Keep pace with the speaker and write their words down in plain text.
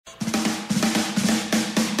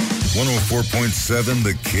104.7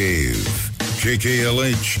 The Cave.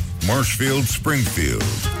 KKLH, Marshfield, Springfield.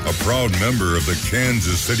 A proud member of the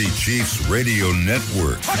Kansas City Chiefs radio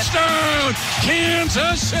network. Touchdown,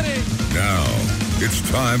 Kansas City! Now, it's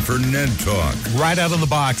time for Ned Talk. Right out of the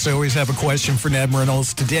box, I always have a question for Ned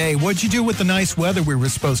Reynolds. Today, what'd you do with the nice weather we were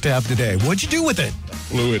supposed to have today? What'd you do with it?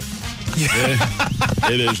 Blew it.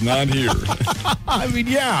 It is not here. I mean,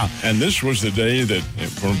 yeah. And this was the day that,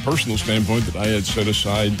 from a personal standpoint, that I had set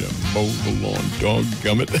aside to mow the lawn.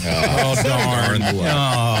 Doggummit. Oh, darn.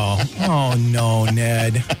 Oh, no,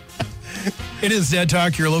 Ned. It is Ned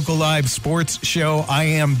Talk, your local live sports show. I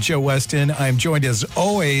am Joe Weston. I am joined, as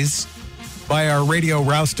always, by our radio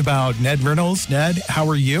roustabout, Ned Reynolds. Ned, how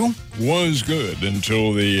are you? Was good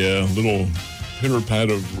until the little pitter-pat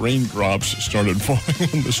of raindrops started falling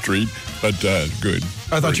on the street, but good.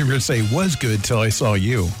 I thought you were going to say was good till I saw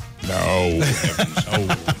you. No.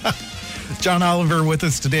 John Oliver with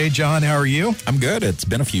us today. John, how are you? I'm good. It's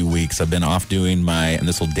been a few weeks. I've been off doing and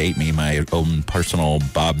this will date me, my own personal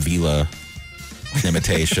Bob Vila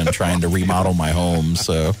imitation, trying to remodel my home.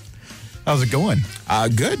 So, how's it going?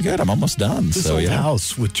 Good. I'm almost done. This old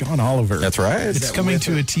house with John Oliver. That's right. It's coming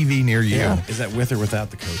to a TV near you. Yeah. Is that with or without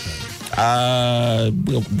the cocaine?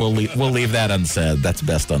 We'll leave that unsaid. That's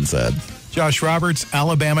best unsaid. Josh Roberts,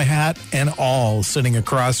 Alabama hat and all, sitting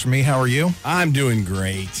across from me. How are you? I'm doing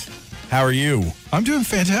great. How are you? I'm doing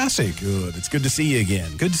fantastic. Good. It's good to see you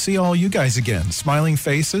again. Good to see all you guys again. Smiling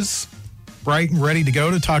faces, bright and ready to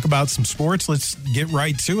go to talk about some sports. Let's get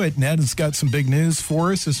right to it. Ned has got some big news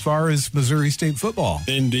for us as far as Missouri State football.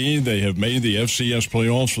 Indeed, they have made the FCS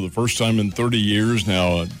playoffs for the first time in 30 years.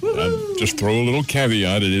 Now, just throw a little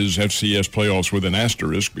caveat. It is FCS playoffs with an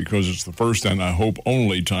asterisk because it's the first and I hope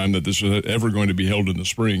only time that this is ever going to be held in the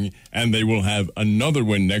spring. And they will have another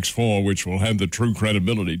one next fall, which will have the true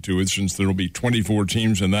credibility to it since there will be 24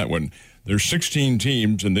 teams in that one. There's 16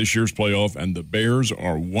 teams in this year's playoff, and the Bears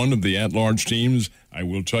are one of the at-large teams. I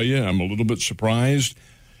will tell you, I'm a little bit surprised.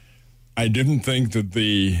 I didn't think that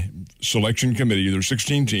the selection committee, there's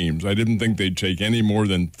 16 teams, I didn't think they'd take any more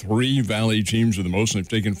than 3 Valley teams at the most, and they've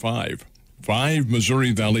taken 5. 5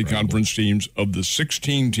 Missouri Valley Conference teams of the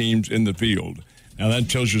 16 teams in the field. Now, that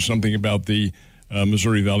tells you something about the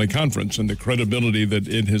Missouri Valley Conference and the credibility that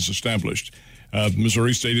it has established.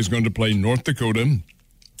 Missouri State is going to play North Dakota,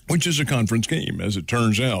 which is a conference game, as it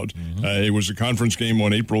turns out. Mm-hmm. It was a conference game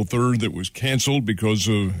on April 3rd that was canceled because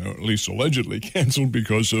of, or at least allegedly canceled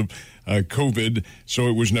because of COVID, so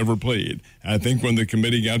it was never played. I think when the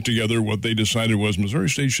committee got together, what they decided was Missouri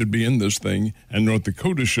State should be in this thing and North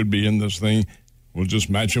Dakota should be in this thing. We'll just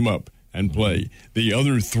match them up and play. The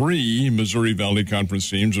other 3 Missouri Valley Conference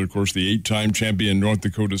teams are, of course, the 8-time champion North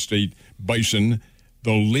Dakota State Bison,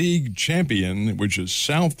 the league champion, which is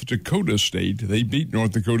South Dakota State. They beat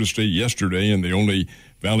North Dakota State yesterday in the only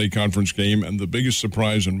Valley Conference game, and the biggest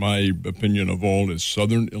surprise, in my opinion, of all is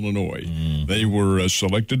Southern Illinois. They were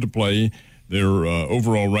selected to play. Their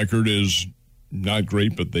overall record is not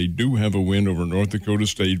great, but they do have a win over North Dakota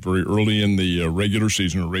State very early in the regular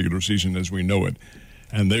season as we know it.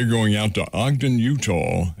 And they're going out to Ogden,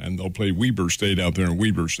 Utah, and they'll play Weber State out there. And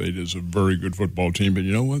Weber State is a very good football team. But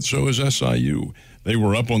you know what? So is SIU. They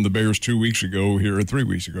were up on the Bears 3 weeks ago,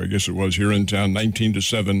 I guess it was, here in town,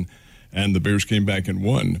 19-7, and the Bears came back and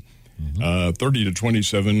won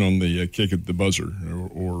 30-27 on the kick at the buzzer,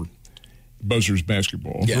 or buzzers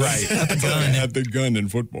basketball. Yes. Right. At the gun in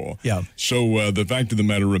football. Yeah. So the fact of the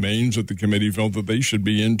matter remains that the committee felt that they should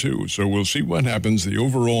be in too. So we'll see what happens. The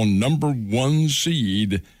overall number 1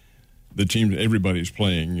 seed, the team everybody's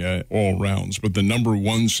playing all rounds, but the number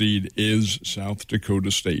 1 seed is South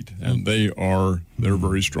Dakota State, and they're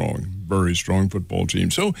very strong football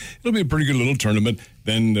team. So it'll be a pretty good little tournament.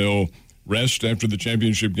 Then they'll rest after the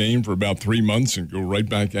championship game for about 3 months and go right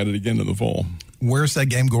back at it again in the fall. Where's that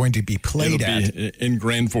game going to be played at? In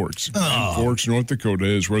Grand Forks. Grand Forks, North Dakota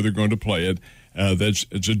is where they're going to play it.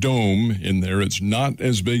 It's a dome in there. It's not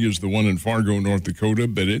as big as the one in Fargo, North Dakota,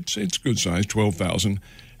 but it's good size, 12,000.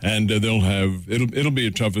 And it'll be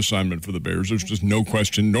a tough assignment for the Bears. There's just no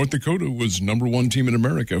question. North Dakota was number 1 team in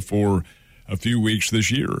America for a few weeks this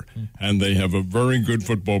year, and they have a very good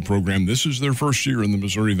football program. This is their first year in the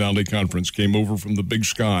Missouri Valley Conference. Came over from the Big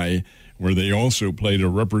Sky, where they also played a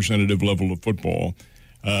representative level of football.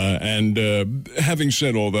 Having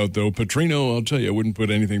said all that, though, Petrino, I'll tell you, I wouldn't put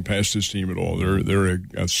anything past his team at all. They're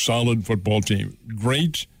a solid football team.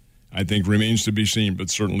 Great, I think, remains to be seen, but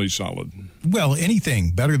certainly solid. Well,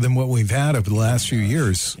 anything better than what we've had over the last few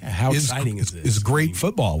years. Yeah, how exciting is this? Is great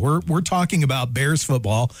football. We're talking about Bears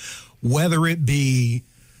football, whether it be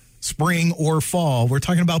spring or fall. We're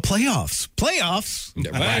talking about playoffs. Playoffs?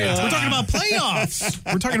 We're talking about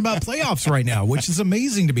playoffs. We're talking about playoffs right now, which is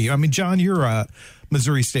amazing to me. I mean, John, you're a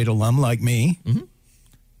Missouri State alum like me.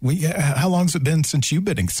 How long has it been since you've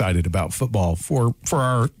been excited about football for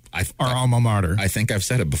our alma mater? I think I've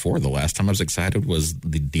said it before. The last time I was excited was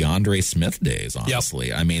the DeAndre Smith days, honestly.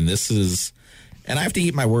 Yep. I mean, this is, and I have to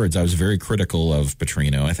eat my words. I was very critical of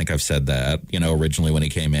Petrino. I think I've said that, originally when he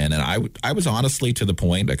came in. And I was honestly to the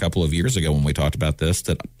point a couple of years ago when we talked about this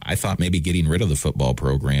that I thought maybe getting rid of the football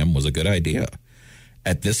program was a good idea.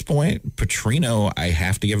 At this point, Petrino, I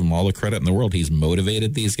have to give him all the credit in the world. He's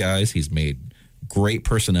motivated these guys. He's made great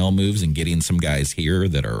personnel moves and getting some guys here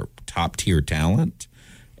that are top tier talent,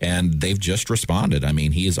 and they've just responded. I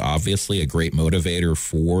mean, he is obviously a great motivator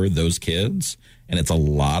for those kids, and it's a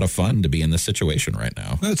lot of fun to be in this situation right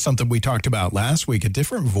now. That's something we talked about last week, a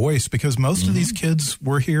different voice, because most of these kids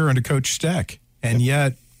were here under Coach Steck, and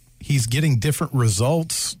yet he's getting different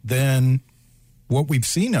results than what we've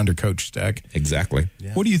seen under Coach Steck. Exactly.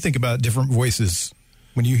 Yeah. What do you think about different voices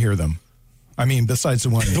when you hear them? I mean, besides the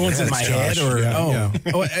ones in my head, or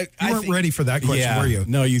you weren't ready for that question, were you?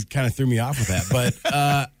 No, you kind of threw me off with that.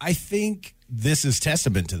 But I think this is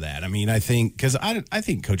testament to that. I mean, I think because I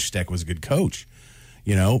think Coach Steck was a good coach,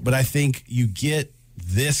 but I think you get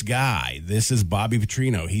this guy. This is Bobby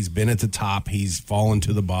Petrino. He's been at the top. He's fallen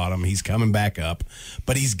to the bottom. He's coming back up,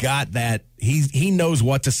 but he's got that. He knows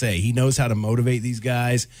what to say. He knows how to motivate these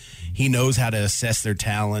guys. He knows how to assess their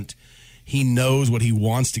talent. He knows what he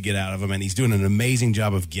wants to get out of them, and he's doing an amazing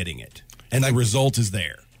job of getting it. And the result is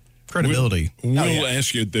there. Credibility. We'll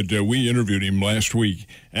ask you that we interviewed him last week,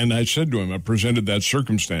 and I said to him, I presented that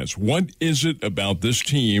circumstance. What is it about this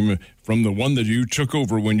team from the one that you took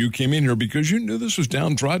over when you came in here? Because you knew this was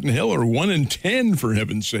downtrodden hell, or 1-10, for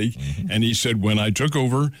heaven's sake. Mm-hmm. And he said, when I took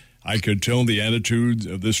over, I could tell the attitude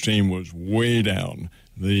of this team was way down.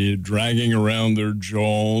 The dragging around their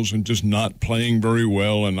jaws and just not playing very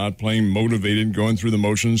well and not playing motivated, going through the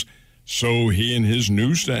motions. So he and his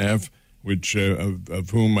new staff, which of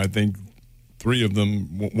whom I think 3 of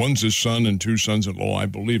them, one's his son and 2 sons-in-law, I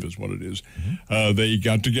believe is what it is. Mm-hmm. They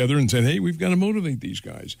got together and said, hey, we've got to motivate these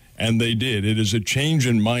guys. And they did. It is a change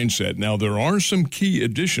in mindset. Now, there are some key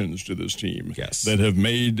additions to this team that have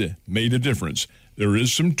made a difference. There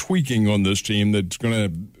is some tweaking on this team that's going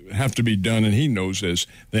to have to be done, and he knows this.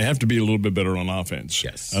 They have to be a little bit better on offense.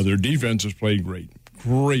 Yes. Their defense has played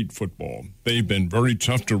great football. They've been very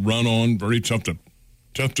tough to run on, very tough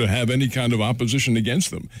to have any kind of opposition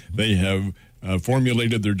against them. They have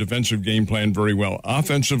formulated their defensive game plan very well.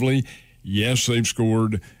 Offensively, yes, they've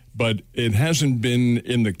scored, but it hasn't been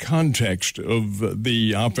in the context of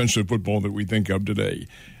the offensive football that we think of today.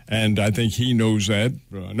 And I think he knows that.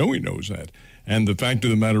 I know he knows that. And the fact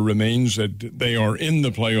of the matter remains that they are in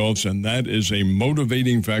the playoffs, and that is a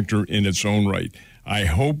motivating factor in its own right. I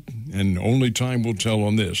hope, and only time will tell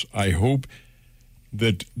on this, I hope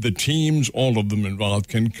that the teams, all of them involved,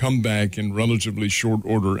 can come back in relatively short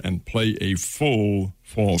order and play a full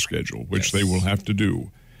fall schedule, which they will have to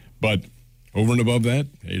do. But over and above that,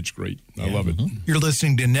 hey, it's great. I love it. You're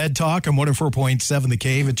listening to Ned Talk on 104.7 The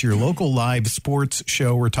Cave. It's your local live sports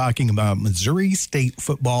show. We're talking about Missouri State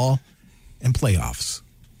football and playoffs.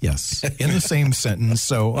 Yes, in the same sentence.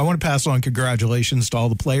 So I want to pass on congratulations to all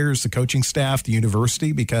the players, the coaching staff, the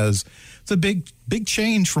university, because it's a big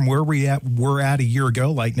change from where were at a year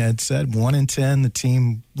ago. Like Ned said, 1-10, the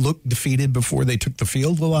team looked defeated before they took the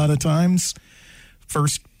field a lot of times.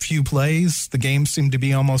 First few plays, the game seemed to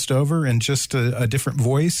be almost over, and just a different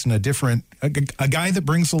voice and a guy that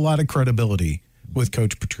brings a lot of credibility with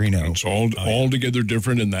Coach Petrino. It's altogether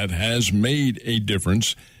different, and that has made a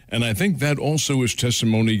difference. And I think that also is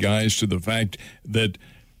testimony, guys, to the fact that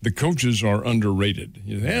the coaches are underrated.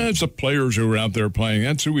 It's the players who are out there playing.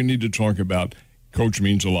 That's who we need to talk about. Coach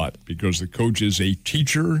means a lot, because the coach is a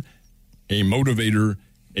teacher, a motivator,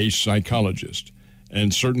 a psychologist.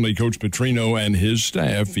 And certainly Coach Petrino and his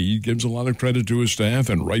staff, he gives a lot of credit to his staff,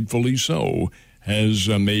 and rightfully so, has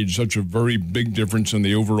made such a very big difference in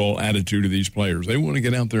the overall attitude of these players. They want to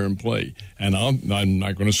get out there and play. And I'm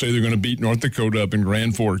not going to say they're going to beat North Dakota up in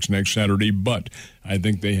Grand Forks next Saturday, but I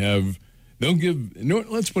think they'll give,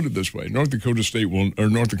 let's put it this way. North Dakota,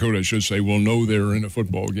 I should say, will know they're in a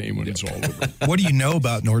football game when it's all over. What do you know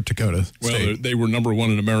about North Dakota State? Well, they were number 1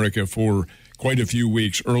 in America for quite a few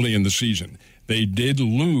weeks early in the season. They did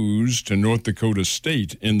lose to North Dakota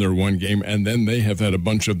State in their one game, and then they have had a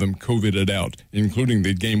bunch of them COVIDed out, including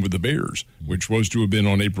the game with the Bears, which was to have been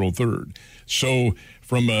on April 3rd. So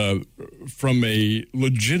from a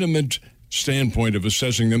legitimate standpoint of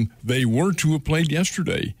assessing them, they were to have played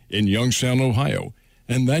yesterday in Youngstown, Ohio.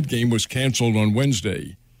 and that game was canceled on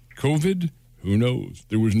Wednesday. COVID? Who knows?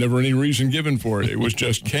 There was never any reason given for it. It was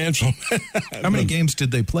just canceled. How many games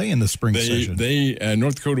did they play in the spring session?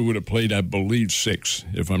 North Dakota would have played, I believe, 6,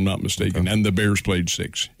 if I'm not mistaken, and the Bears played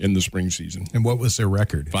 6 in the spring season. And what was their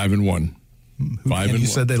record? 5-1. You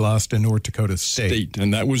said they lost to North Dakota State.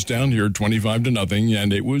 And that was down here 25-0,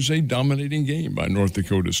 and it was a dominating game by North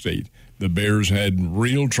Dakota State. The Bears had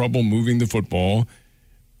real trouble moving the football.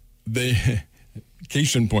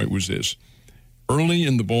 Case in point was this. Early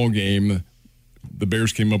in the ball game, the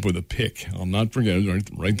Bears came up with a pick. I'll not forget it,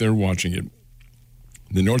 right there watching it.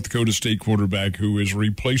 The North Dakota State quarterback who is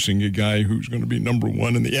replacing a guy who's going to be number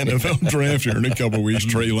 1 in the NFL draft here in a couple of weeks,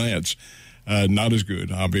 Trey Lance. Not as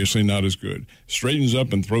good, obviously not as good. Straightens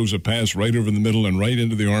up and throws a pass right over the middle and right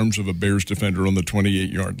into the arms of a Bears defender on the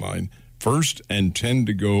 28-yard line. 1st and 10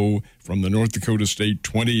 to go from the North Dakota State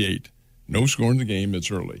 28. No score in the game.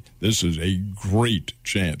 It's early. This is a great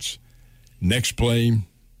chance. Next play,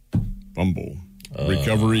 fumble.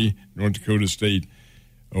 Recovery, North Dakota State,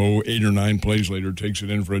 8 or 9 plays later, takes it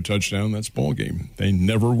in for a touchdown. That's ball game. They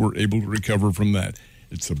never were able to recover from that.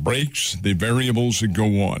 It's the breaks, the variables that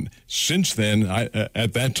go on. Since then,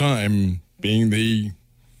 at that time, being the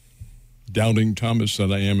doubting Thomas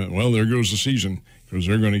that I am, well, there goes the season, because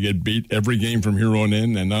they're going to get beat every game from here on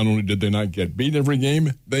in. And not only did they not get beat every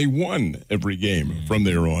game, they won every game from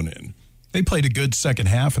there on in. They played a good second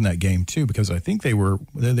half in that game, too, because I think they were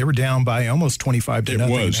down by almost 25-0.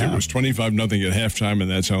 It was 25-0 at halftime, and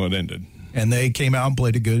that's how it ended. And they came out and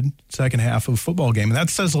played a good second half of football game. And that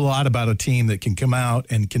says a lot about a team that can come out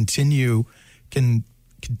and continue to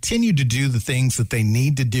do the things that they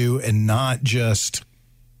need to do and not just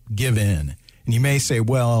give in. And you may say,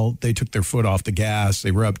 well, they took their foot off the gas.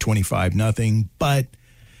 They were up 25-0, but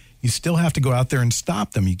you still have to go out there and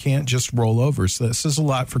stop them. You can't just roll over. So this is a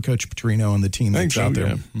lot for Coach Petrino and the team that's out there.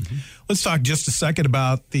 Yeah. Mm-hmm. Let's talk just a second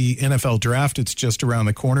about the NFL draft. It's just around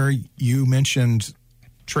the corner. You mentioned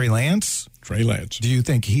Trey Lance. Trey Lance. Do you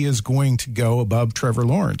think he is going to go above Trevor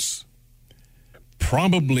Lawrence?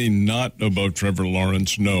 Probably not above Trevor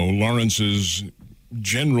Lawrence, no. Lawrence is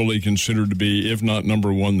generally considered to be, if not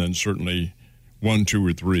number 1, then certainly 1, 2,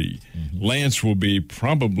 or 3. Mm-hmm. Lance will be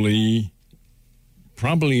probably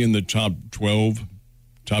in the top 12,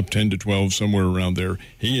 top 10 to 12, somewhere around there.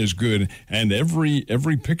 He is good. And every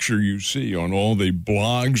picture you see on all the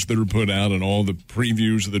blogs that are put out and all the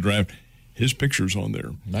previews of the draft, his picture's on there.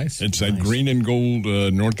 Nice. It's that green and gold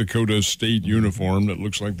North Dakota State uniform that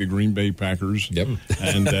looks like the Green Bay Packers. Yep.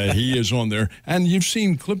 And he is on there. And you've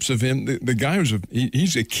seen clips of him. The guy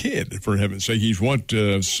he's a kid, for heaven's sake. He's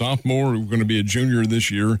sophomore, going to be a junior this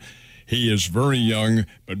year. He is very young,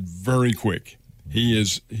 but very quick. He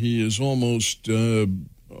is almost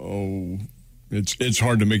it's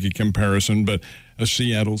hard to make a comparison, but a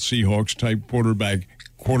Seattle Seahawks type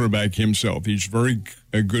quarterback himself. He's very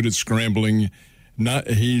good at scrambling.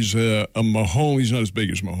 He's a Mahomes. He's not as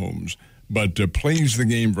big as Mahomes, but plays the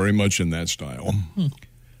game very much in that style.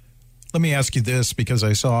 Let me ask you this, because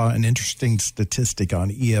I saw an interesting statistic on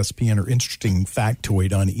ESPN, or interesting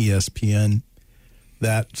factoid on ESPN,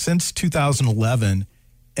 that since 2011,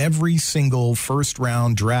 every single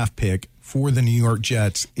first-round draft pick for the New York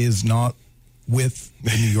Jets is not with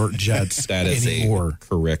the New York Jets that is anymore.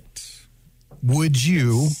 Correct. Would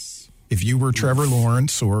you, if you were Trevor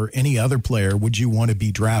Lawrence or any other player, would you want to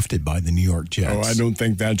be drafted by the New York Jets? Oh, I don't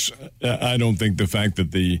think the fact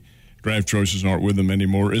that the draft choices aren't with them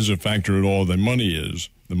anymore is a factor at all. The money is.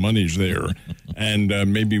 The money's there. And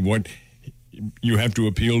maybe what you have to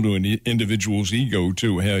appeal to an individual's ego,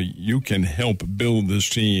 too. How you can help build this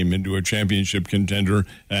team into a championship contender,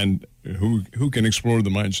 and who can explore the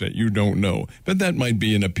mindset? You don't know. But that might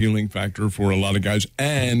be an appealing factor for a lot of guys.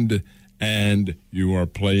 And you are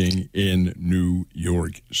playing in New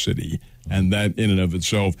York City. And that in and of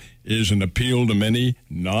itself is an appeal to many,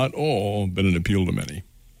 not all, but an appeal to many.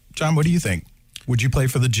 John, what do you think? Would you play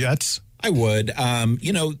for the Jets? I would.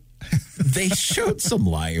 They showed some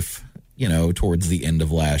life, towards the end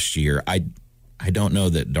of last year. I don't know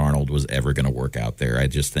that Darnold was ever going to work out there. I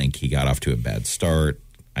just think he got off to a bad start.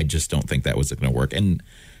 I just don't think that was going to work. And,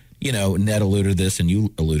 Ned alluded to this and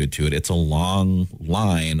you alluded to it. It's a long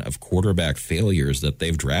line of quarterback failures that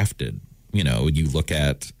they've drafted. You look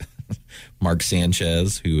at Mark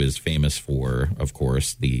Sanchez, who is famous for, of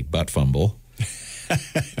course, the butt fumble.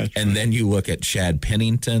 And then you look at Chad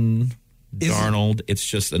Pennington, Darnold. It's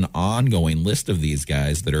just an ongoing list of these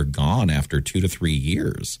guys that are gone after 2 to 3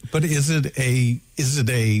 years. But is it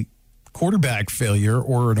a quarterback failure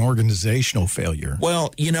or an organizational failure?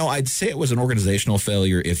 Well, I'd say it was an organizational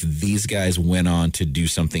failure if these guys went on to do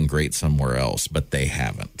something great somewhere else, but they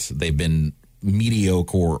haven't. They've been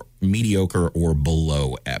mediocre or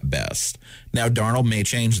below at best. Now, Darnold may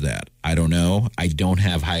change that. I don't know. I don't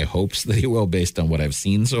have high hopes that he will based on what I've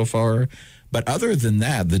seen so far. But other than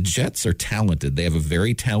that, the Jets are talented. They have a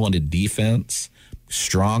very talented defense,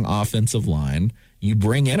 strong offensive line. You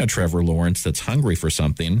bring in a Trevor Lawrence that's hungry for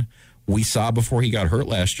something. We saw before he got hurt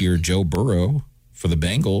last year, Joe Burrow for the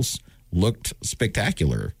Bengals looked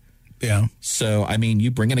spectacular. Yeah. So,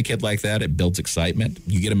 you bring in a kid like that, it builds excitement.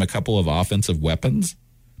 You get him a couple of offensive weapons.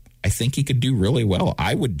 I think he could do really well.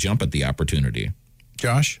 I would jump at the opportunity.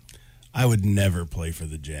 Josh? I would never play for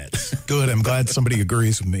the Jets. Good. I'm glad somebody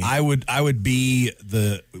agrees with me. I would be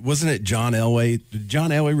wasn't it John Elway? Did John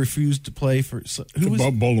Elway refuse to play for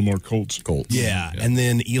Baltimore Colts? Yeah. And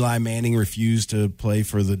then Eli Manning refused to play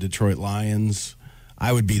for the Detroit Lions.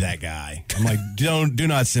 I would be that guy. I'm like, do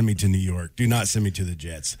not send me to New York. Do not send me to the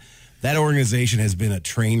Jets. That organization has been a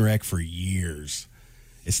train wreck for years.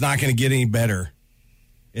 It's not going to get any better.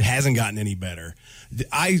 It hasn't gotten any better.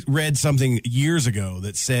 I read something years ago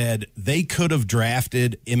that said they could have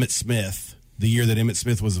drafted Emmitt Smith the year that Emmitt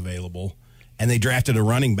Smith was available, and they drafted a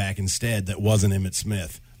running back instead that wasn't Emmitt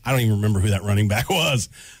Smith. I don't even remember who that running back was.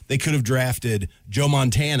 They could have drafted Joe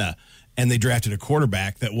Montana, and they drafted a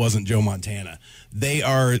quarterback that wasn't Joe Montana. They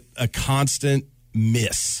are a constant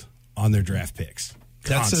miss on their draft picks.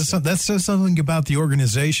 That says something about the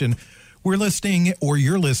organization. We're listening, or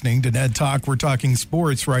you're listening to Ned Talk. We're talking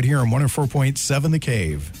sports right here on 104.7 The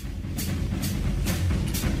Cave.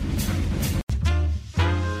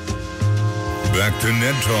 Back to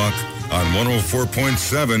Ned Talk on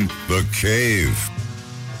 104.7 The Cave.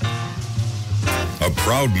 A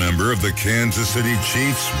proud member of the Kansas City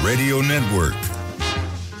Chiefs Radio Network.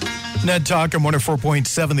 Ned Talk on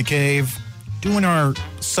 104.7 The Cave. Doing our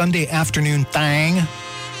Sunday afternoon thing.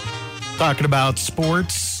 Talking about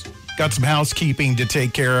sports. Got some housekeeping to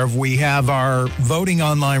take care of. We have our voting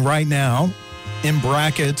online right now in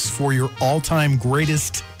brackets for your all-time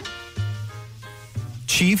greatest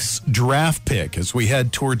Chiefs draft pick as we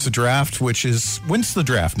head towards the draft, which is, when's the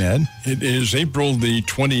draft, Ned? It is April the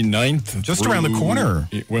 29th. Just around the corner.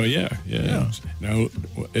 Well, yeah. Now,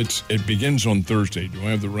 it begins on Thursday. Do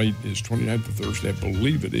I have the right? Is 29th a Thursday? I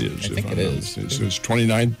believe it is. I think it is. It says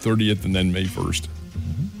 29th, 30th, and then May 1st.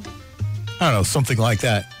 I don't know, something like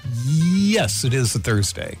that. Yes, it is a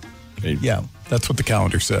Thursday. Okay. Yeah, that's what the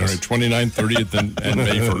calendar says. All right, 29th, 30th, and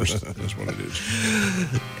May 1st. That's what it is.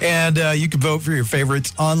 And you can vote for your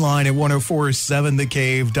favorites online at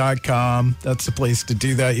 1047thecave.com. That's the place to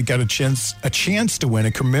do that. You got a chance to win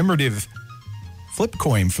a commemorative flip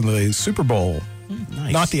coin from the Super Bowl.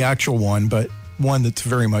 Nice. Not the actual one, but one that's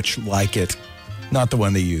very much like it. Not the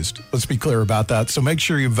one they used. Let's be clear about that. So make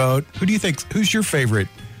sure you vote. Who do you think? Who's your favorite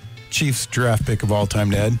Chiefs draft pick of all time,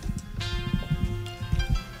 Ned?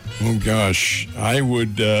 Oh, gosh. I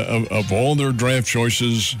would, of all their draft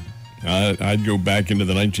choices, I'd go back into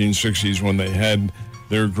the 1960s when they had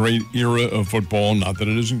their great era of football. Not that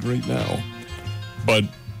it isn't great now. But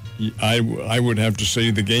I would have to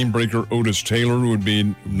say the game breaker Otis Taylor would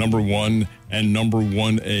be number one, and number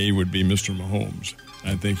 1A would be Mr. Mahomes.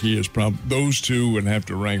 I think he is those two would have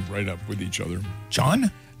to rank right up with each other. John?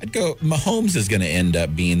 I'd go, Mahomes is going to end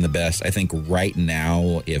up being the best. I think right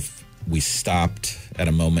now, if we stopped at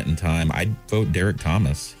a moment in time, I'd vote Derek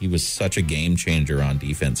Thomas. He was such a game changer on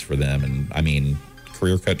defense for them. And,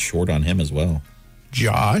 career cut short on him as well.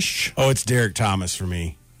 Josh? Oh, it's Derek Thomas for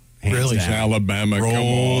me. Hands Really? down. Alabama, Roll come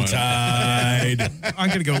on. Tide. I'm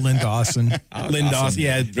going to go Lynn Dawson. Lynn Dawson,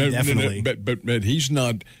 yeah, definitely. But he's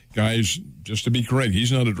not, guys, just to be correct,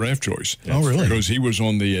 he's not a draft choice. Oh, really? Because he was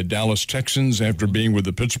on the Dallas Texans after being with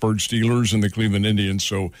the Pittsburgh Steelers and the Cleveland Indians.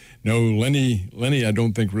 So, no, Lenny, I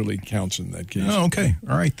don't think really counts in that case. Oh, okay.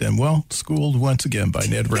 All right, then. Well, schooled once again by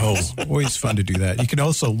Ned Rose. Always fun to do that. You can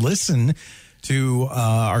also listen to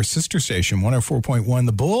our sister station, 104.1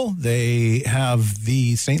 The Bull. They have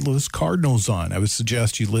the St. Louis Cardinals on. I would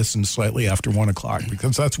suggest you listen slightly after 1 o'clock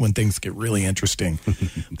because that's when things get really interesting.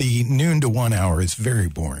 The noon to 1 hour is very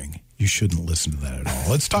boring. You shouldn't listen to that at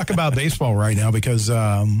all. Let's talk about baseball right now because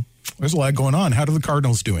there's a lot going on. How are the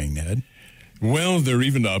Cardinals doing, Ned? Well, they're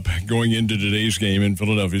even up going into today's game in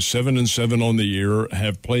Philadelphia. 7-7 on the year,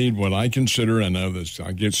 have played what I consider, I know this,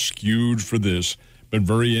 I get skewed for this, but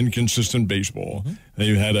very inconsistent baseball. Mm-hmm.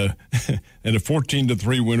 They've had a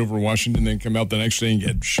 14-3 win over Washington, then come out the next day and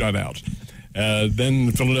get shut out.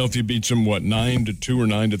 Then Philadelphia beats them, 9-2 or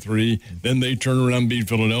 9-3. Then they turn around and beat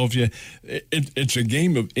Philadelphia. It's a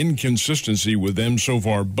game of inconsistency with them so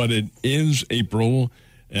far, but it is April.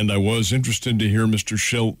 And I was interested to hear Mr.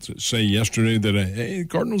 Schilt say yesterday that hey,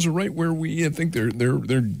 Cardinals are right where we think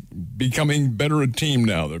they're becoming better a team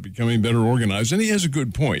now. They're becoming better organized, and he has a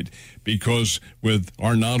good point because with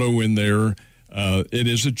Arenado in there, it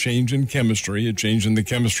is a change in chemistry, a change in the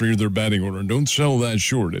chemistry of their batting order. And don't sell that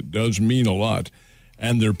short; it does mean a lot.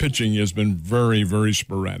 And their pitching has been very, very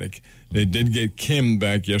sporadic. They did get Kim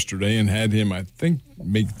back yesterday and had him, I think,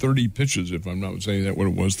 make 30 pitches, if I'm not saying that what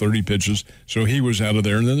it was, 30 pitches. So he was out of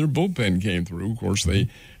there. And then their bullpen came through. Of course, they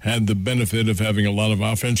had the benefit of having a lot of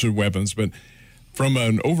offensive weapons. But from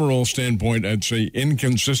an overall standpoint, I'd say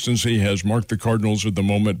inconsistency has marked the Cardinals at the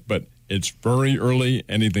moment. But it's very early.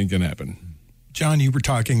 Anything can happen. John, you were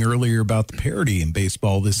talking earlier about the parity in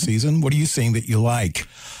baseball this season. What are you seeing that you like?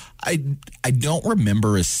 I don't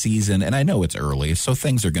remember a season, and I know it's early, so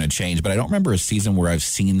things are going to change, but I don't remember a season where I've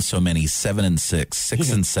seen so many 7-6,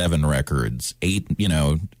 6-7 records,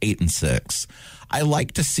 8-6. I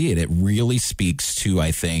like to see it. It really speaks to,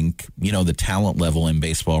 I think, the talent level in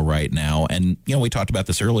baseball right now. And, we talked about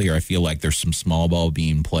this earlier. I feel like there's some small ball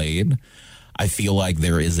being played. I feel like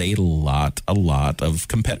there is a lot of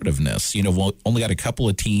competitiveness. We've only got a couple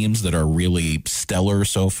of teams that are really stellar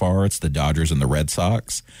so far. It's the Dodgers and the Red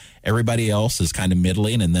Sox. Everybody else is kind of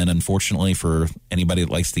middling, and then unfortunately for anybody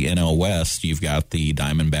that likes the NL West, you've got the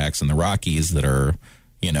Diamondbacks and the Rockies that are,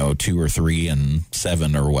 2 or 3 and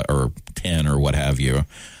 7 or 10 or what have you.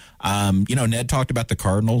 Ned talked about the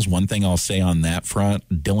Cardinals. One thing I'll say on that front,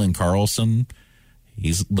 Dylan Carlson,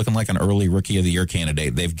 he's looking like an early Rookie of the Year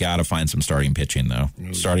candidate. They've got to find some starting pitching, though.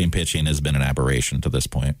 Starting pitching has been an aberration to this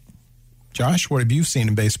point. Josh, what have you seen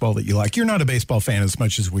in baseball that you like? You're not a baseball fan as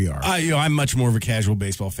much as we are. I'm much more of a casual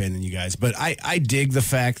baseball fan than you guys, but I dig the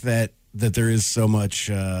fact that there is so much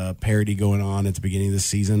parity going on at the beginning of the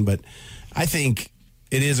season. But I think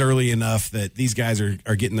it is early enough that these guys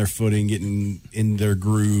are getting their footing, getting in their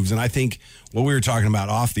grooves. And I think what we were talking about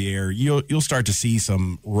off the air, you'll start to see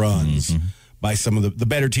some runs by some of the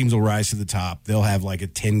better teams will rise to the top. They'll have like a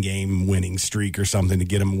 10-game winning streak or something to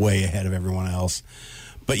get them way ahead of everyone else.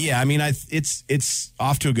 But yeah, I mean, it's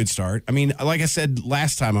off to a good start. I mean, like I said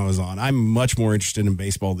last time I was on, I'm much more interested in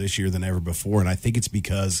baseball this year than ever before, and I think it's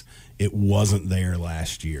because it wasn't there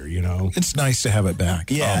last year. It's nice to have it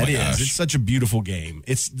back. Yeah, it is. It's such a beautiful game.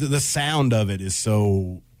 It's the sound of it is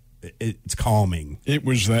so it's calming. It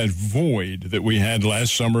was that void that we had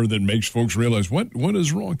last summer that makes folks realize what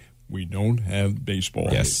is wrong. We don't have baseball.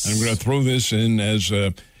 Yes, I'm going to throw this in as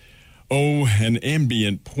an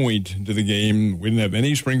ambient point to the game. We didn't have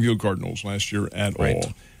any Springfield Cardinals last year at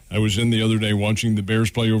all. I was in the other day watching the Bears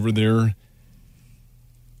play over there,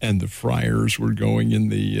 and the Friars were going in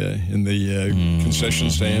the concession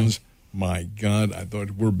stands. My God, I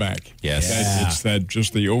thought we're back. Yes, it's that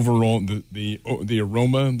just the overall the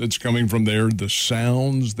aroma that's coming from there, the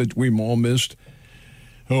sounds that we've all missed.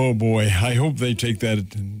 Oh, boy, I hope they take that,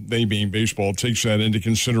 they being baseball, takes that into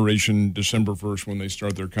consideration December 1st when they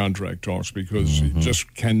start their contract talks, because you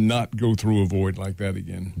just cannot go through a void like that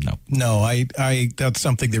again. No, I that's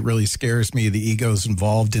something that really scares me, the egos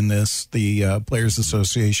involved in this, the Players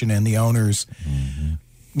Association and the owners.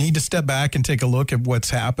 Need to step back and take a look at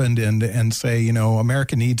what's happened and say,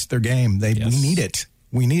 America needs their game. We need it.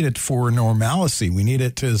 We need it for normalcy. We need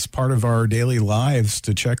it as part of our daily lives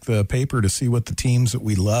to check the paper to see what the teams that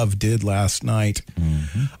we love did last night.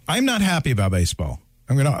 I'm not happy about baseball.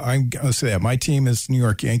 I'm gonna say that. My team is New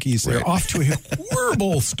York Yankees. They're off to a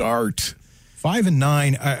horrible start.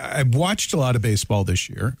 5-9. I've watched a lot of baseball this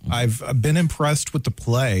year. I've been impressed with the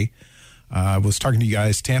play. I was talking to you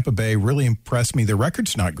guys. Tampa Bay really impressed me. Their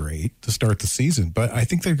record's not great to start the season, but I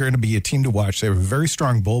think they're going to be a team to watch. They have a very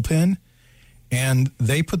strong bullpen. And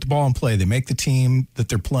they put the ball in play. They make the team that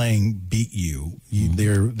they're playing beat you.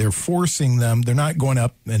 They're forcing them. They're not going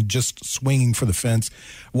up and just swinging for the fence.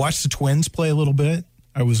 Watch the Twins play a little bit.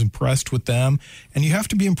 I was impressed with them. And you have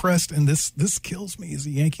to be impressed, and this kills me as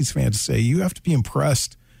a Yankees fan to say, you have to be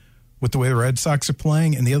impressed with the way the Red Sox are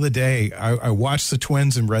playing. And the other day, I watched the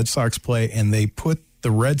Twins and Red Sox play, and they put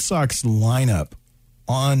the Red Sox lineup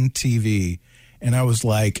on TV. And I was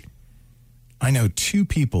like, I know 2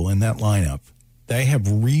 people in that lineup. They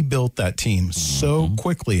have rebuilt that team so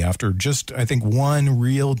quickly after just, I think, one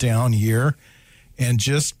real down year, and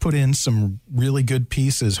just put in some really good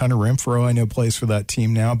pieces. Hunter Renfroe, I know, plays for that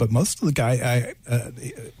team now, but most of the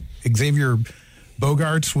Xavier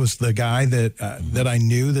Bogarts was the guy that I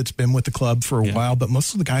knew that's been with the club for a while, but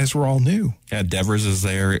most of the guys were all new. Yeah, Devers is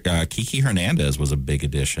there. Kiki Hernandez was a big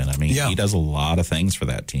addition. I mean, he does a lot of things for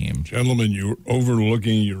that team. Gentlemen, you're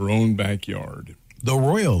overlooking your own backyard. The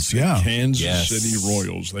Royals, Kansas City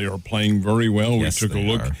Royals. They are playing very well. Yes, we took a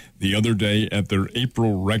look the other day at their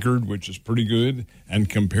April record, which is pretty good, and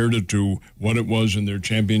compared it to what it was in their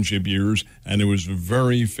championship years, and it was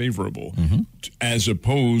very favorable. As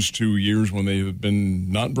opposed to years when they have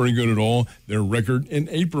been not very good at all, their record in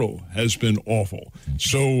April has been awful.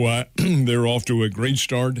 So they're off to a great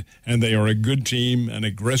start, and they are a good team, an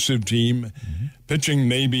aggressive team. Pitching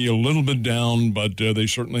may be a little bit down, but they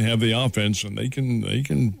certainly have the offense, and they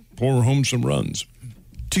can pour home some runs.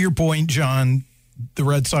 To your point, John, the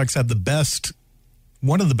Red Sox have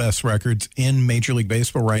one of the best records in Major League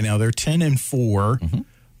Baseball right now. They're 10-4.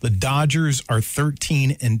 The Dodgers are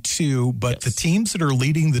 13-2, but the teams that are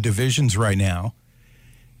leading the divisions right now,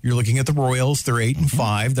 you're looking at the Royals. They're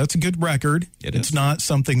 8-5. That's a good record. It's not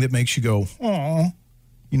something that makes you go, oh.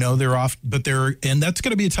 You know, they're off, and that's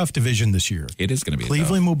going to be a tough division this year. It is going to be.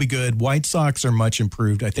 Cleveland will be good. White Sox are much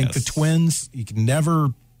improved. I think the Twins, you can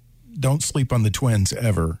don't sleep on the Twins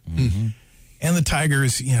ever. And the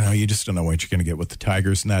Tigers, you just don't know what you're going to get with the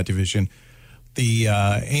Tigers in that division. The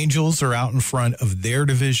Angels are out in front of their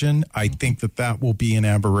division. I think that will be an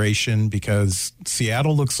aberration because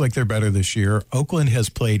Seattle looks like they're better this year. Oakland has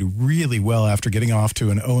played really well after getting off to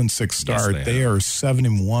an 0-6 start. Yes, they are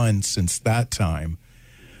 7-1 since that time.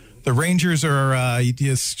 The Rangers are,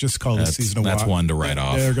 just call the season a walk. That's one to write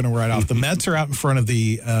off. They're going to write off. The Mets are out in front of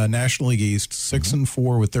the National League East,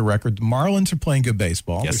 6-4 with their record. The Marlins are playing good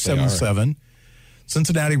baseball. Yes, they're 7-7.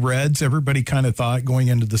 Cincinnati Reds, everybody kind of thought going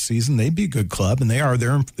into the season they'd be a good club, and they are.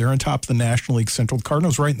 They're on top of the National League Central. The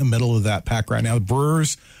Cardinals right in the middle of that pack right now. The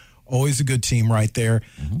Brewers, always a good team right there.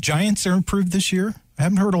 Giants are improved this year. I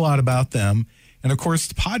haven't heard a lot about them. And, of course,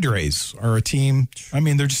 the Padres are a team. I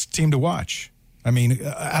mean, they're just a team to watch. I mean,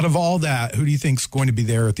 out of all that, who do you think is going to be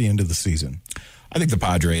there at the end of the season? I think the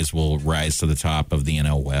Padres will rise to the top of the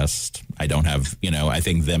NL West. I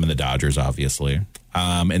think them and the Dodgers, obviously.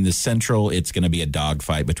 In the Central, it's going to be a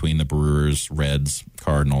dogfight between the Brewers, Reds,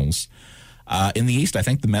 Cardinals. In the East, I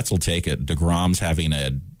think the Mets will take it. DeGrom's having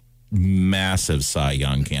a massive Cy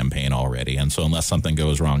Young campaign already, and so unless something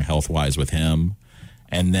goes wrong health-wise with him.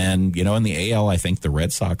 And then, in the AL, I think the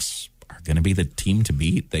Red Sox are going to be the team to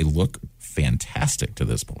beat. They look fantastic to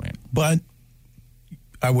this point. But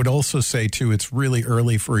I would also say, too, it's really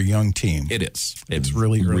early for a young team. It is. It's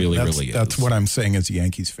really early. Really is. That's what I'm saying as a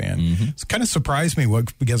Yankees fan. It's kind of surprised me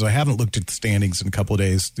because I haven't looked at the standings in a couple of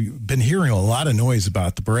days. Been hearing a lot of noise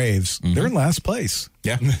about the Braves. They're in last place.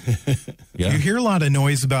 Yeah. You hear a lot of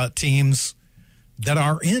noise about teams that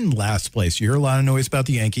are in last place. You hear a lot of noise about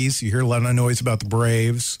the Yankees. You hear a lot of noise about the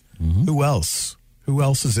Braves. Who else? Who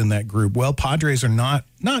else is in that group? Well, Padres are not.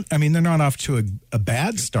 I mean, they're not off to a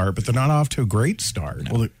bad start, but they're not off to a great start.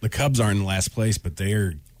 Well, the Cubs aren't in last place, but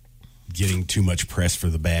they're getting too much press for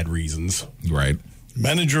the bad reasons. Right.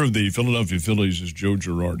 Manager of the Philadelphia Phillies is Joe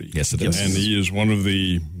Girardi. Yes, it is. And he is one of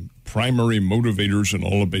the primary motivators in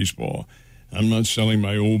all of baseball. I'm not selling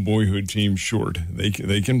my old boyhood team short. They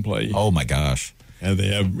can play. Oh, my gosh. And they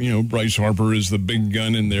have, Bryce Harper is the big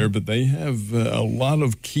gun in there, but they have a lot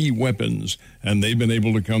of key weapons, and they've been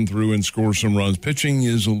able to come through and score some runs. Pitching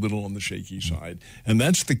is a little on the shaky side, and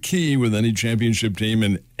that's the key with any championship team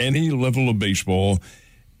in any level of baseball.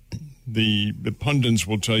 The pundits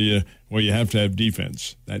will tell you, well, you have to have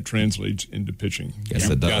defense. That translates into pitching. Yes,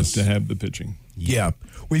 You've it does. got to have the pitching. Yeah.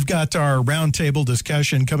 We've got our roundtable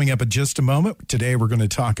discussion coming up in just a moment. Today we're going to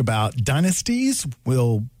talk about dynasties.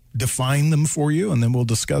 We'll define them for you, and then we'll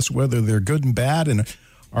discuss whether they're good and bad and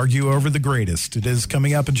argue over the greatest. It is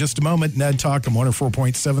coming up in just a moment. Ned Talk on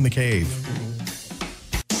 104.7 The Cave.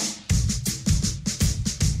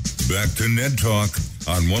 Back to Ned Talk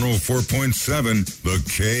on 104.7 The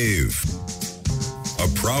Cave. A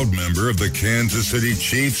proud member of the Kansas City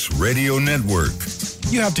Chiefs Radio Network.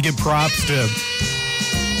 You have to give props to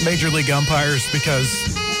Major League umpires because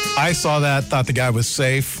I saw that, thought the guy was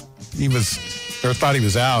safe. Thought he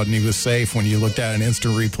was out, and he was safe when you looked at an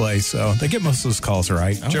instant replay. So they get most of those calls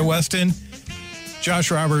right. Oh. Joe Weston, Josh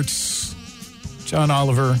Roberts, John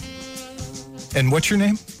Oliver, and what's your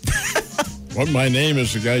name? What my name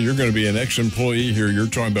is the guy. You're going to be an ex-employee here. You're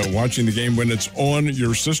talking about watching the game when it's on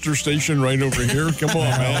your sister station right over here. Come on,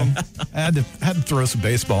 man. I had to throw some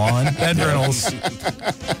baseball on. Ed Reynolds.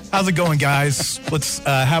 How's it going, guys? Let's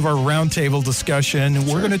have our roundtable discussion.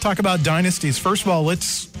 We're going to talk about dynasties. First of all,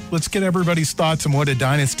 let's get everybody's thoughts on what a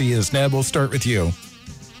dynasty is. Ned, we'll start with you.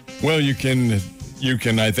 Well, you can you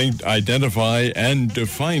can, I think, identify and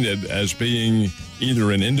define it as being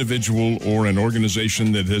either an individual or an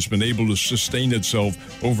organization that has been able to sustain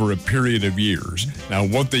itself over a period of years. Now,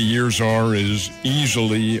 what the years are is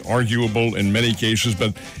easily arguable in many cases,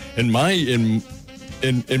 but in my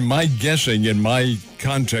guessing, in my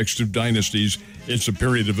context of dynasties, it's a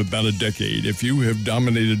period of about a decade. If you have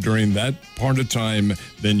dominated during that part of time,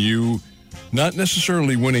 then you, not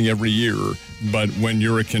necessarily winning every year, but when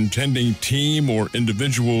you're a contending team or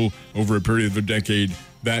individual over a period of a decade,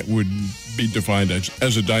 that would be defined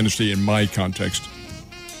as a dynasty in my context.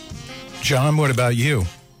 John, what about you?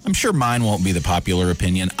 I'm sure mine won't be the popular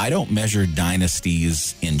opinion. I don't measure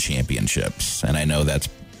dynasties in championships, and I know that's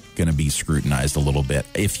going to be scrutinized a little bit.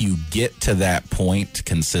 If you get to that point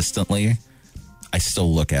consistently, I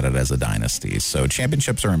still look at it as a dynasty. So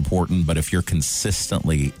championships are important, but if you're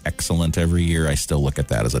consistently excellent every year, I still look at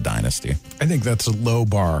that as a dynasty. I think that's a low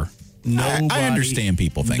bar. I understand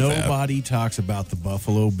people think that. Nobody talks about the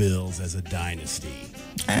Buffalo Bills as a dynasty.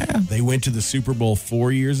 They went to the Super Bowl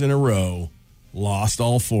 4 years in a row, lost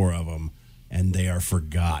all 4 of them, and they are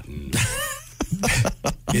forgotten.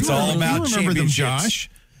 It's all about you remember them, championships. Josh?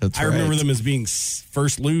 That's I remember them as being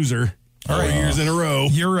first loser 4 years in a row.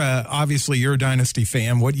 You're obviously you're a dynasty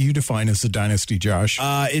fan. What do you define as a dynasty, Josh?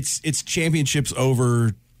 It's championships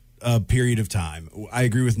over a period of time. I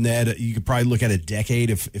agree with Ned. You could probably look at a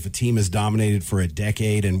decade if a team has dominated for a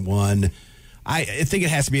decade and won. I think it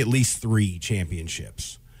has to be at least 3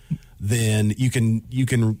 championships. Then you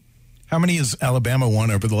can. How many has Alabama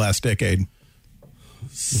won over the last decade?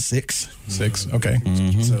 6. 6. Okay.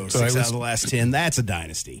 So 6 out of the last 10. That's a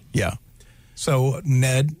dynasty. Yeah. So,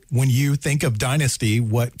 Ned, when you think of dynasty,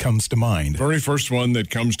 what comes to mind? Very first one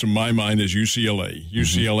that comes to my mind is UCLA.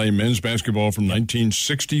 UCLA men's basketball from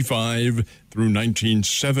 1965 through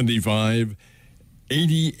 1975.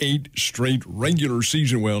 88 straight regular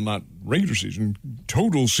season, well, not regular season,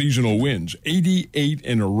 total seasonal wins. 88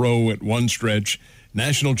 in a row at one stretch.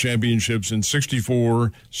 National championships in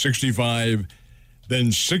 64, 65,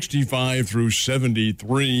 then 65 through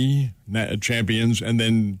 73 champions, and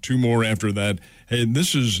then 2 more after that. Hey,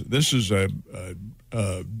 this is a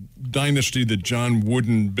dynasty that John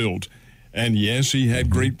Wooden built. And yes, he had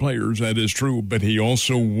great players, that is true, but he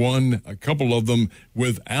also won a couple of them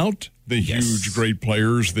without the huge great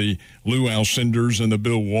players, the Lou Alcindors and the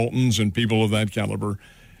Bill Waltons and people of that caliber.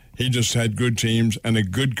 He just had good teams and a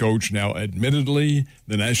good coach. Now, admittedly,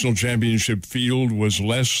 the national championship field was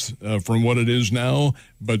less from what it is now,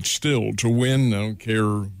 but still, to win, I don't care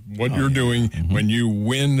what you're doing, when you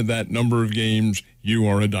win that number of games, you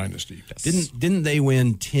are a dynasty. Didn't they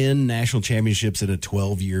win 10 national championships in a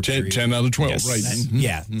 12-year period? 10 out of 12, yes. right.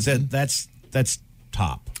 So that's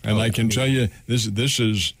top. And I can tell you, this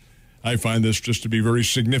is, I find this just to be very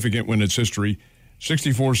significant when it's history.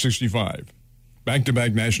 64-65.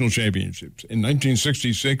 Back-to-back national championships. In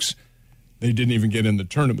 1966, they didn't even get in the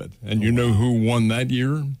tournament. And you know who won that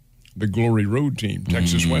year? The Glory Road team,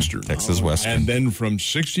 Texas Western. Texas Western. And then from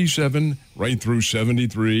 67 right through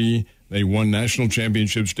 73, they won national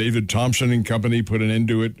championships. David Thompson and company put an end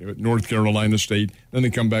to it at North Carolina State. Then they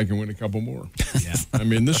come back and win a couple more. Yeah. I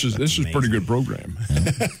mean, this is a pretty good program.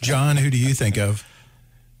 John, who do you think of?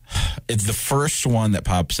 It's the first one that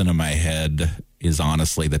pops into my head is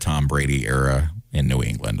honestly the Tom Brady era in New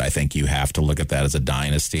England. I think you have to look at that as a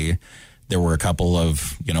dynasty. There were a couple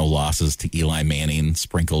of, losses to Eli Manning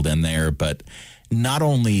sprinkled in there, but not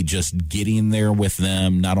only just getting there with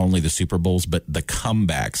them, not only the Super Bowls, but the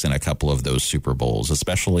comebacks in a couple of those Super Bowls,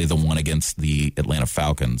 especially the one against the Atlanta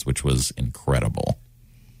Falcons, which was incredible.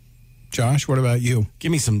 Josh, what about you?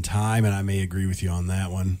 Give me some time, and I may agree with you on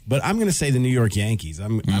that one. But I'm going to say the New York Yankees.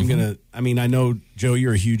 I'm going to. I mean, I know Joe,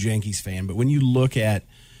 you're a huge Yankees fan, but when you look at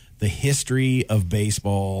the history of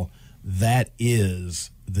baseball, that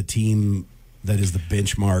is the team that is the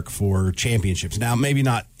benchmark for championships. Now, maybe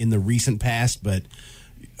not in the recent past, but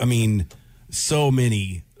I mean, so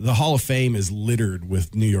many. The Hall of Fame is littered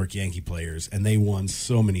with New York Yankee players, and they won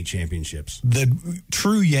so many championships. The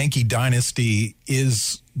true Yankee dynasty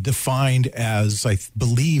is defined as, I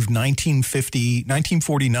believe,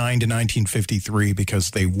 1949 to 1953, because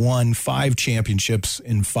they won 5 championships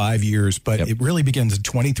in 5 years. But it really begins at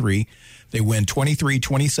 23. They win 23,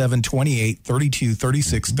 27, 28, 32,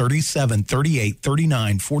 36, 37, 38,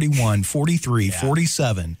 39, 41, 43,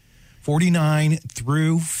 47. 49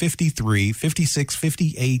 through 53, 56,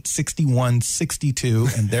 58, 61, 62,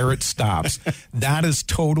 and there it stops. That is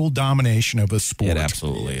total domination of a sport. It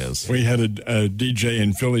absolutely is. We had a DJ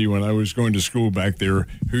in Philly when I was going to school back there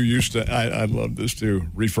who used to, I love this too,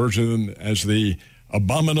 refer to them as the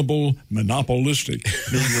abominable, monopolistic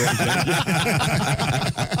New York Yankees.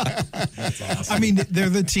 That's awesome. I mean, they're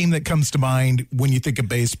the team that comes to mind when you think of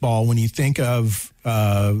baseball. When you think of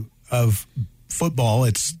football,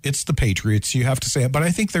 it's the Patriots. You have to say it, but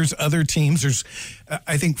I think there's other teams.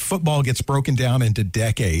 I think football gets broken down into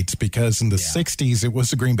decades because in the '60s it was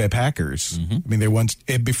the Green Bay Packers. Mm-hmm. I mean, they won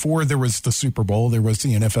before there was the Super Bowl. There was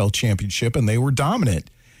the NFL championship, and they were dominant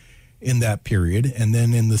in that period. And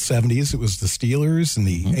then in the 70s, it was the Steelers. In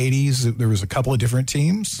the 80s, there was a couple of different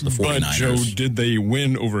teams. The 49ers. But, Joe, did they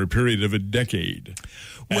win over a period of a decade?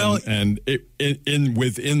 Well, and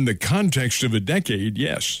within the context of a decade,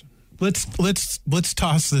 yes. Let's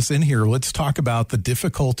toss this in here. Let's talk about the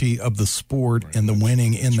difficulty of the sport and the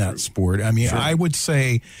winning in that sport. I mean, I would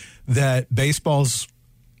say that baseball's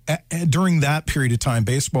during that period of time,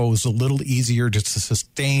 baseball was a little easier to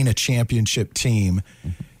sustain a championship team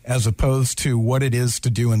as opposed to what it is to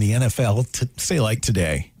do in the NFL, say like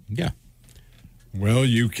today. Yeah. Well,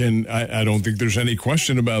 you can, I don't think there's any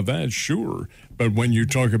question about that, sure. But when you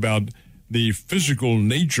talk about the physical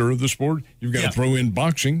nature of the sport, you've got to throw in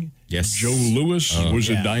boxing. Yes. Joe Louis was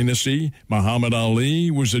a dynasty. Muhammad Ali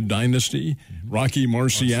was a dynasty. Rocky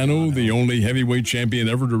Marciano, the only heavyweight champion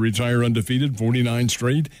ever to retire undefeated, 49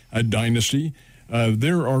 straight, a dynasty.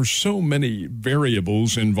 There are so many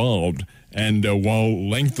variables involved. And while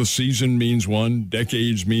length of season means one,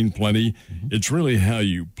 decades mean plenty, it's really how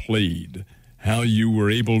you played, how you were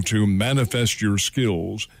able to manifest your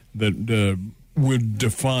skills that would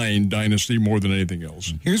define dynasty more than anything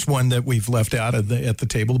else. Here's one that we've left out at the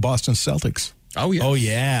table: the Boston Celtics. Oh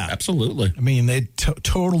yeah, absolutely. I mean, they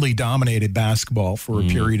totally dominated basketball for a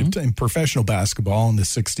period of time, professional basketball in the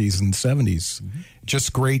 60s and 70s.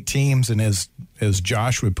 Just great teams, and as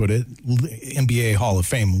Josh would put it, NBA Hall of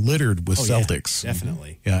Fame littered with Celtics. Yeah,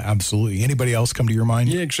 definitely. Yeah, absolutely. Anybody else come to your mind?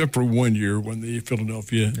 Yeah, except for 1 year when the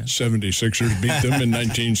Philadelphia 76ers beat them in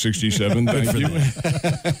 1967. Thank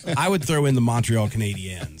you. I would throw in the Montreal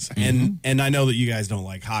Canadiens. And I know that you guys don't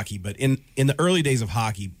like hockey, but in the early days of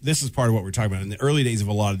hockey, this is part of what we're talking about. In the early days of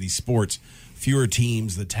a lot of these sports, fewer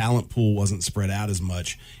teams, the talent pool wasn't spread out as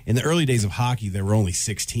much. In the early days of hockey, there were only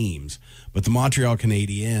 6 teams, but the Montreal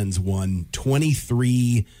Canadiens won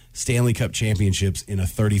 23 Stanley Cup championships in a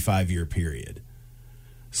 35-year period.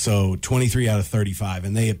 So 23 out of 35,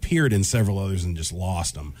 and they appeared in several others and just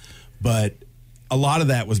lost them. But a lot of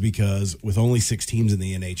that was because with only 6 teams in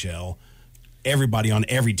the NHL, everybody on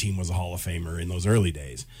every team was a Hall of Famer in those early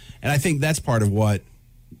days. And I think that's part of what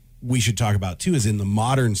we should talk about too, is in the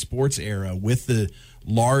modern sports era with the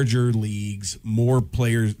larger leagues, more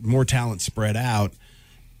players, more talent spread out,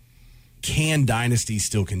 can dynasties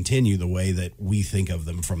still continue the way that we think of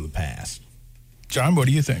them from the past? John, what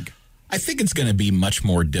do you think? I think it's going to be much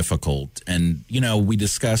more difficult. And, we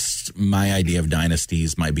discussed my idea of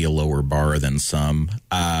dynasties might be a lower bar than some.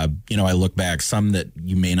 I look back, some that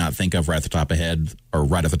you may not think of right at the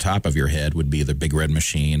top of your head would be the Big Red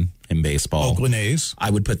Machine in baseball. Oakland A's. I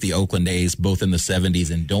would put the Oakland A's both in the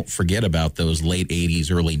 70s, and don't forget about those late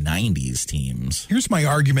 80s, early 90s teams. Here's my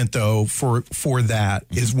argument, though, for that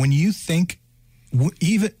is when you think,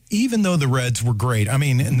 even though the Reds were great, I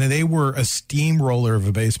mean, and they were a steamroller of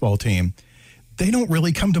a baseball team, they don't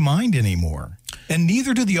really come to mind anymore. And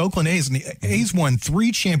neither do the Oakland A's. And the A's won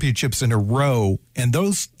 3 championships in a row, and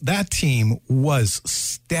that team was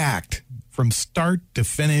stacked from start to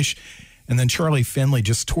finish. And then Charlie Finley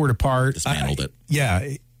just tore it apart. Dismantled it.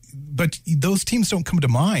 Yeah, but those teams don't come to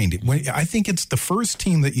mind. I think it's the first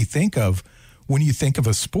team that you think of when you think of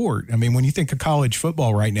a sport. I mean, when you think of college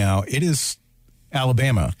football right now, it is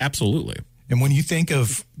Alabama. Absolutely. And when you think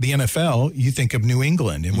of the NFL, you think of New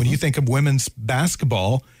England. And when you think of women's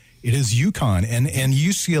basketball, it is UConn. And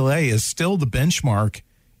UCLA is still the benchmark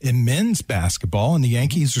in men's basketball. And the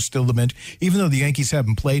Yankees are still the bench. Even though the Yankees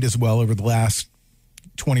haven't played as well over the last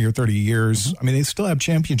 20 or 30 years, I mean, they still have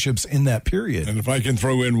championships in that period. And if I can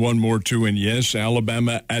throw in one more, too, and yes,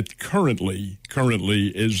 Alabama currently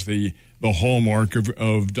is the hallmark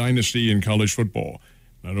of dynasty in college football.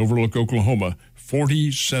 Not overlook Oklahoma.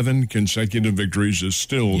 47 consecutive victories is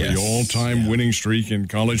still the all-time winning streak in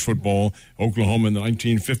college football. Oklahoma in the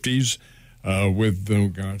 1950s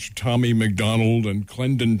with Tommy McDonald and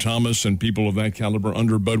Clendon Thomas and people of that caliber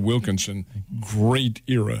under Bud Wilkinson. Great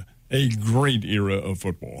era. A great era of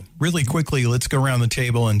football. Really quickly, let's go around the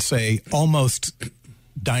table and say almost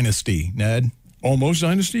dynasty, Ned. Almost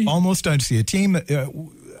dynasty? Almost dynasty. A team,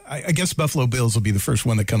 I guess Buffalo Bills will be the first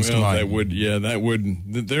one that comes to mind. That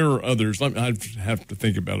would. There are others. I'd have to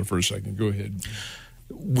think about it for a second. Go ahead.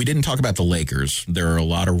 We didn't talk about the Lakers. There are a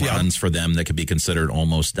lot of runs for them that could be considered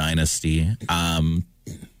almost dynasty.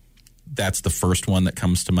 that's the first one that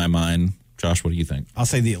comes to my mind. Josh, what do you think? I'll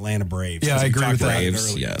say the Atlanta Braves. Yeah, I agree with that.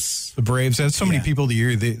 Braves, yes. The Braves had so many Yeah. people the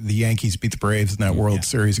year the Yankees beat the Braves in that World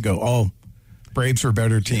Series ago. Oh, Braves were a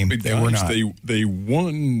better team. But They were guys, not. They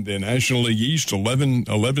won the National League East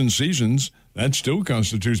 11 seasons. That still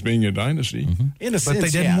constitutes being a dynasty. In a sense, But they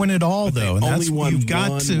didn't win it all, But they though. And only that's won you've got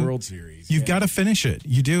one to World Series. You've got to finish it.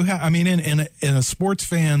 You do have. I mean, in a sports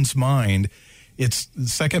fan's mind, it's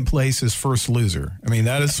second place is first loser. I mean,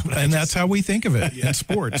 that is, and that's how we think of it in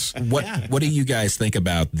sports. What do you guys think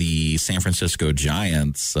about the San Francisco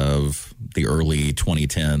Giants of the early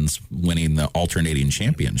 2010s winning the alternating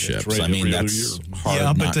championships? That's right, I mean, every other that's year. hard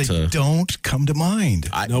Yeah, but not they to. don't come to mind.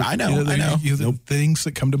 I know. I know. The things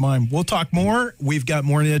that come to mind. We'll talk more. We've got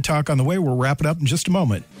more Ned Talk on the way. We'll wrap it up in just a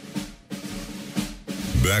moment.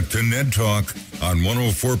 Back to Ned Talk on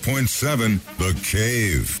 104.7 The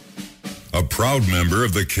Cave. A proud member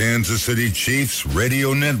of the Kansas City Chiefs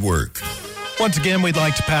Radio Network. Once again, we'd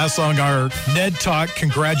like to pass along our Ned Talk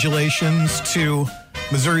congratulations to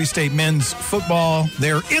Missouri State men's football.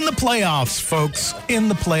 They're in the playoffs, folks. In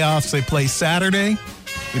the playoffs. They play Saturday.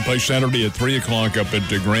 They play Saturday at 3 o'clock up at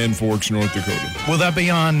Grand Forks, North Dakota. Will that be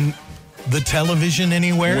on the television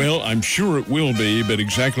anywhere? Well, I'm sure it will be, but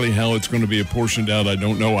exactly how it's going to be apportioned out, I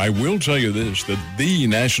don't know. I will tell you this, that the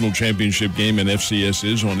national championship game in FCS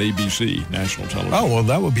is on ABC, national television. Oh, well,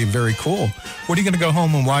 that would be very cool. What are you going to go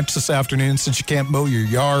home and watch this afternoon since you can't mow your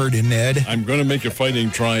yard, Ned? I'm going to make a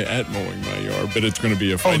fighting try at mowing my yard, but it's going to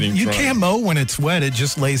be a Oh, fighting you try. can't mow when it's wet. It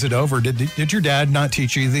just lays it over. Did your dad not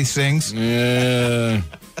teach you these things? Yeah,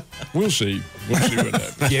 we'll see. We'll see what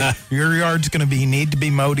happens. Yeah, your yard's going to need to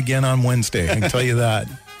be mowed again on Wednesday. I can tell you that.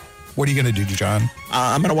 What are you going to do, John?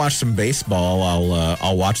 I'm going to watch some baseball.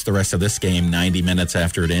 I'll watch the rest of this game 90 minutes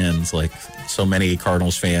after it ends. Like so many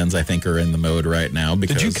Cardinals fans, I think, are in the mode right now.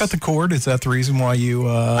 Because Did you cut the cord? Is that the reason why you?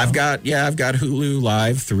 I've got Hulu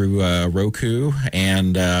Live through Roku,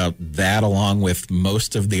 and that, along with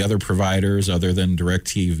most of the other providers other than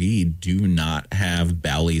DirecTV, do not have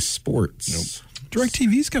Bally Sports. Nope.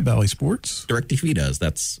 DirecTV's got Bally Sports. DirecTV does.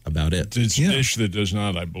 That's about it. It's Dish that does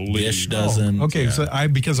not, I believe. Dish doesn't. Oh, okay, yeah. so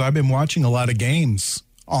because I've been watching a lot of games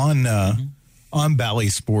on Bally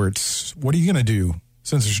Sports. What are you going to do?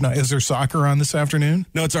 Since there's not, is there soccer on this afternoon?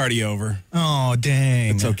 No, it's already over. Oh,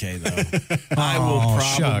 dang! It's okay though. I'll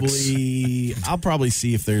probably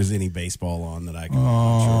see if there's any baseball on that I can.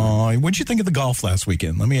 Oh, what'd you think of the golf last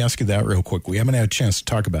weekend? Let me ask you that real quick. We haven't had a chance to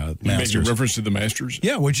talk about it. You made Masters. reference to the Masters?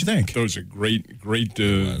 Yeah, what'd you think? That was a great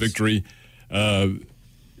victory. To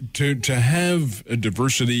have a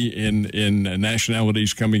diversity in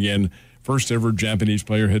nationalities coming in. First ever Japanese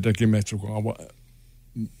player, Hideki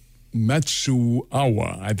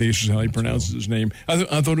Matsuawa, I think this is how he pronounces his name.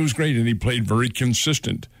 I thought it was great, and he played very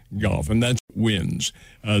consistent golf, and that's wins.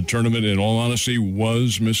 Tournament, in all honesty,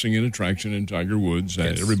 was missing an attraction in Tiger Woods.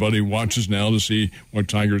 Everybody watches now to see what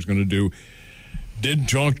Tiger's going to do. Did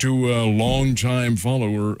talk to a longtime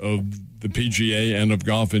follower of the PGA and of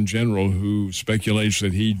golf in general who speculates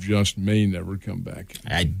that he just may never come back.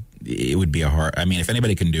 It would be a hard. I mean, if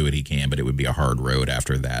anybody can do it, he can. But it would be a hard road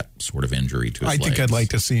after that sort of injury to his legs. I think I'd like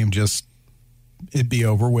to see him just it be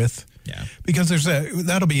over with. Yeah, because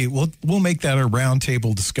we'll make that a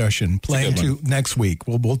roundtable discussion. Next week.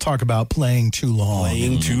 We'll talk about playing too long.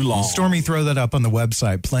 Playing too long. Stormy, throw that up on the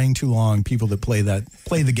website. Playing too long. People that play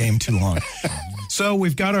the game too long. So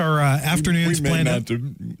we've got our afternoons planned. We may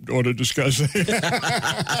not want to discuss it.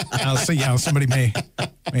 Somebody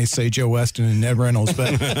may say Joe Weston and Ned Reynolds,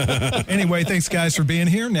 but anyway, thanks guys for being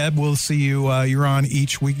here. Ned, we'll see you. You're on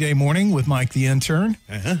each weekday morning with Mike the intern,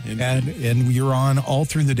 and you're on all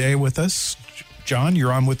through the day with us. John,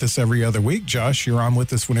 you're on with us every other week. Josh, you're on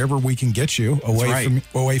with us whenever we can get you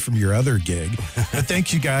away from your other gig. But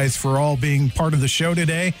thank you guys for all being part of the show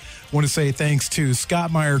today. I want to say thanks to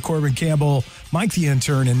Scott Meyer, Corbin Campbell, Mike the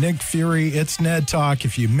intern, and Nick Fury. It's Ned Talk.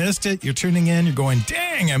 If you missed it, you're tuning in, you're going,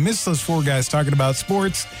 dang, I missed those four guys talking about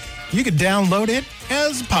sports. You can download it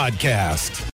as a podcast.